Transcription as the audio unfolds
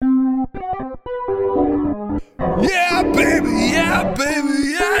Yeah, baby,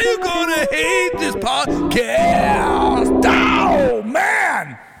 yeah, you're gonna hate this podcast. Oh,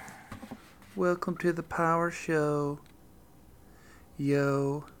 man. Welcome to the Power Show.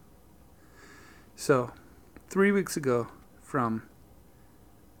 Yo. So, 3 weeks ago from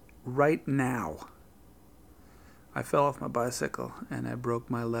right now, I fell off my bicycle and I broke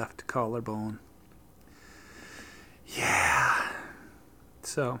my left collarbone. Yeah.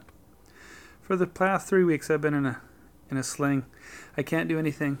 So, for the past 3 weeks, I've been in a sling. I can't do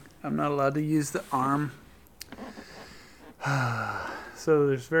anything. I'm not allowed to use the arm. So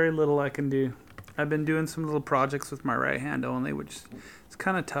there's very little I can do. I've been doing some little projects with my right hand only, which is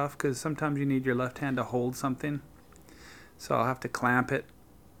kind of tough because sometimes you need your left hand to hold something. So I'll have to clamp it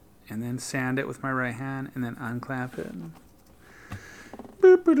and then sand it with my right hand and then unclamp it.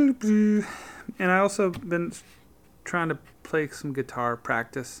 And I also been trying to play some guitar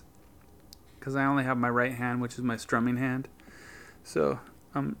practice because I only have my right hand, which is my strumming hand. So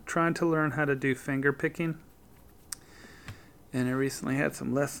I'm trying to learn how to do finger picking. And I recently had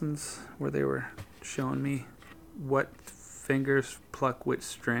some lessons where they were showing me what fingers pluck which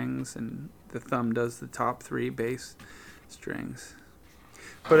strings, and the thumb does the top 3 bass strings.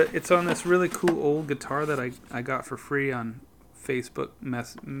 But it's on this really cool old guitar that I got for free on Facebook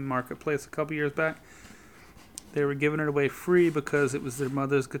Marketplace a couple years back. They were giving it away free because it was their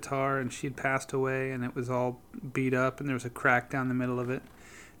mother's guitar and she'd passed away and it was all beat up and there was a crack down the middle of it.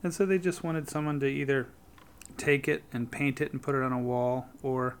 And so they just wanted someone to either take it and paint it and put it on a wall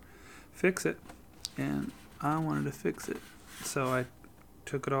or fix it. And I wanted to fix it. So I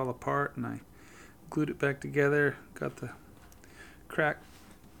took it all apart and I glued it back together, got the crack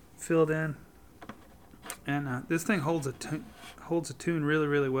filled in. And this thing holds a tune really,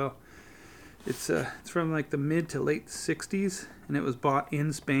 really well. It's from like the mid to late 60s, and it was bought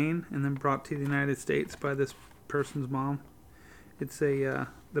in Spain and then brought to the United States by this person's mom. It's the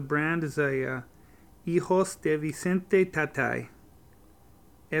brand is a Hijos de Vicente Tatay,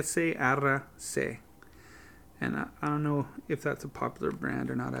 S-A-R-C. And I don't know if that's a popular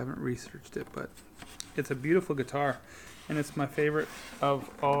brand or not. I haven't researched it, but it's a beautiful guitar, and it's my favorite of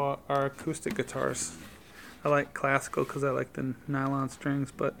all our acoustic guitars. I like classical because I like the nylon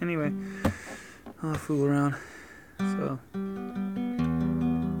strings, but anyway, I'll fool around. So.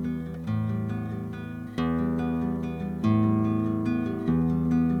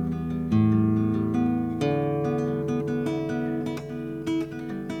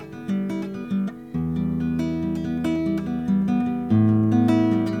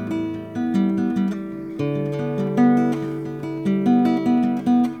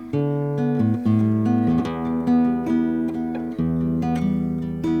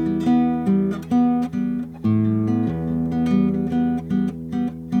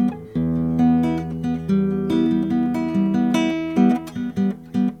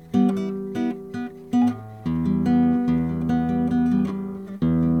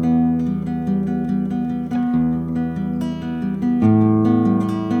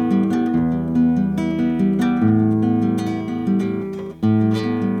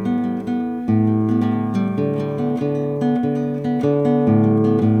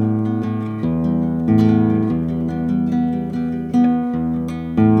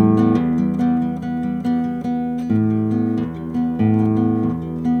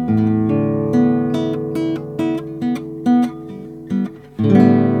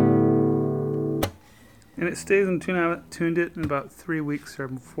 And it stays in tune. I haven't tuned it in about 3 weeks or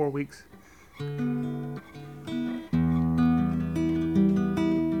 4 weeks.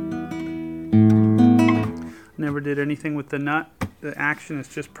 Never did anything with the nut. The action is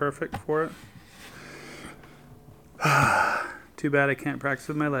just perfect for it. Too bad I can't practice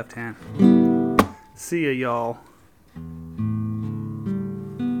with my left hand. See ya, y'all.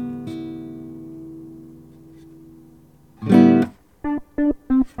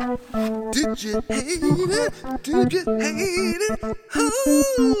 Did you hate it? Did you hate it?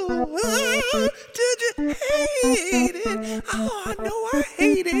 Oh, did you hate it? Oh, I know I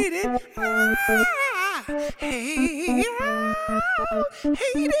hated it. Hate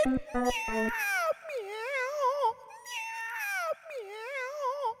it.